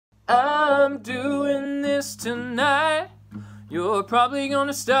I'm doing this tonight. You're probably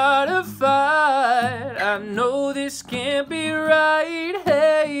gonna start a fight. I know this can't be right.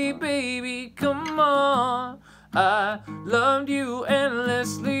 Hey baby, come on. I loved you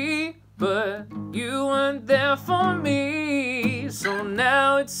endlessly, but you weren't there for me. So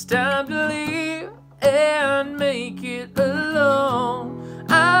now it's time to leave and make it alone.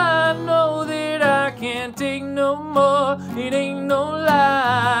 I know that I can't take no more. It ain't no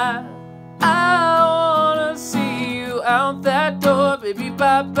lie. I wanna see you out that door, baby,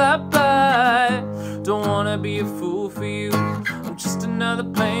 bye, bye, bye. Don't wanna be a fool for you. I'm just another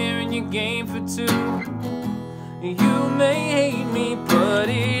player in your game for two. You may hate me, but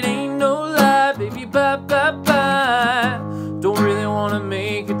it ain't no lie, baby, bye, bye, bye. Don't really wanna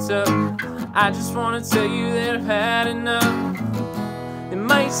make it tough. I just wanna tell you that I've had enough. It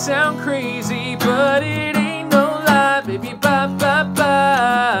might sound crazy, but it ain't no lie, baby, bye, bye,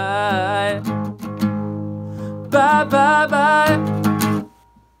 bye. Bye, bye, bye.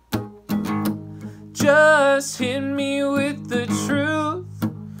 Just hit me with the truth.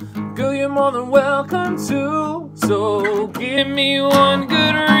 Girl, you're more than welcome to. So give me one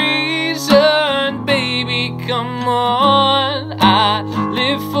good reason, baby, come on. I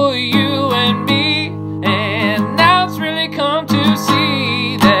live for you and me, and now it's really come to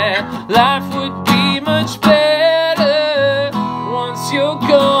see that life would be much better once you're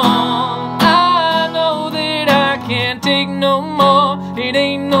gone. I know that I can't take no more, it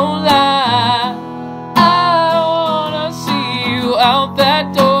ain't no lie. I wanna see you out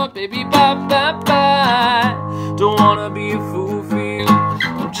that door, baby, bye, bye, bye. Don't wanna be a fool for you.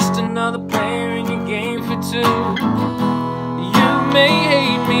 I'm just another player in your game for two. You may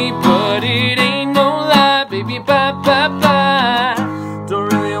hate me, but it ain't no lie, baby, bye, bye, bye.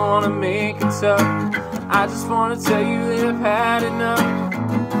 Don't really wanna make it tough. I just wanna tell you that I've had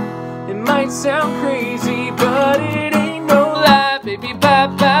enough. It might sound crazy, but it ain't no lie, baby, bye,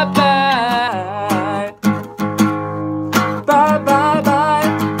 bye, bye. Bye, bye, bye.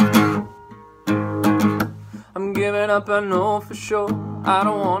 I'm giving up, I know for sure. I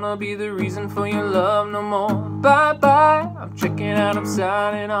don't wanna be the reason for your love no more. Bye, bye, I'm checking out, I'm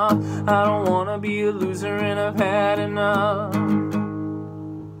signing off. I don't wanna be a loser and I've had enough.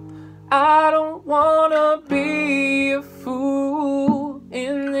 I don't wanna be a fool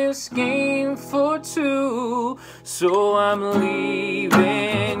in this game for two. So I'm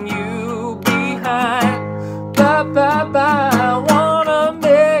leaving you behind. Bye, bye, bye. I wanna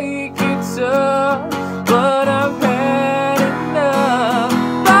make it tough, but I've had enough.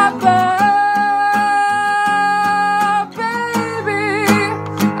 Bye, bye, baby.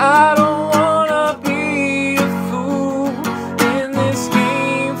 I don't wanna be a fool in this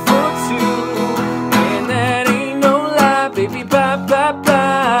game for two. And that ain't no lie, baby, bye, bye,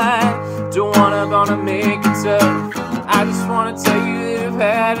 bye. Don't wanna gonna make it tough. I just wanna tell you that I've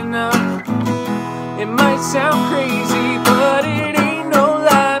had enough. It might sound crazy, but it ain't no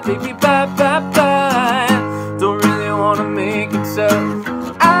lie, baby, bye, bye, bye. Don't really wanna make it tough.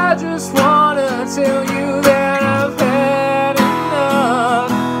 I just wanna tell you